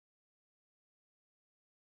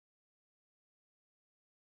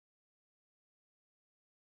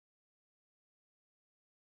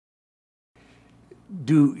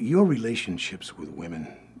Do your relationships with women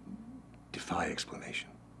defy explanation?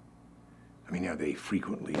 I mean, are they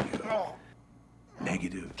frequently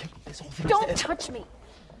negative? Don't touch me!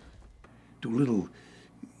 Do little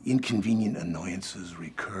inconvenient annoyances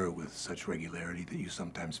recur with such regularity that you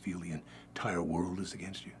sometimes feel the entire world is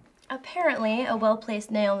against you? Apparently, a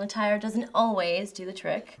well-placed nail in the tire doesn't always do the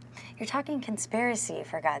trick. You're talking conspiracy,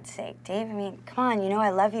 for God's sake, Dave. I mean, come on, you know I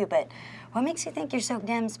love you, but what makes you think you're so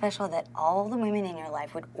damn special that all the women in your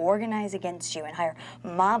life would organize against you and hire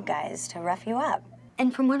mob guys to rough you up?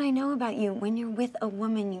 And from what I know about you, when you're with a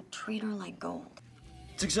woman, you treat her like gold.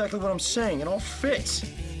 It's exactly what I'm saying. It all fits.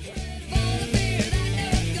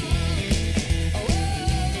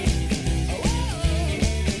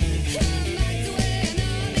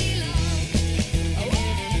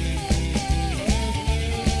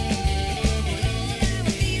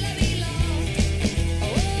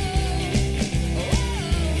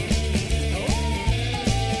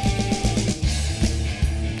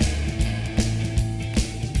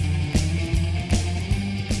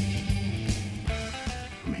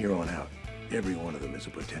 From here on out, every one of them is a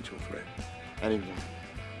potential threat. Anyone.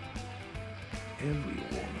 Every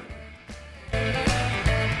woman.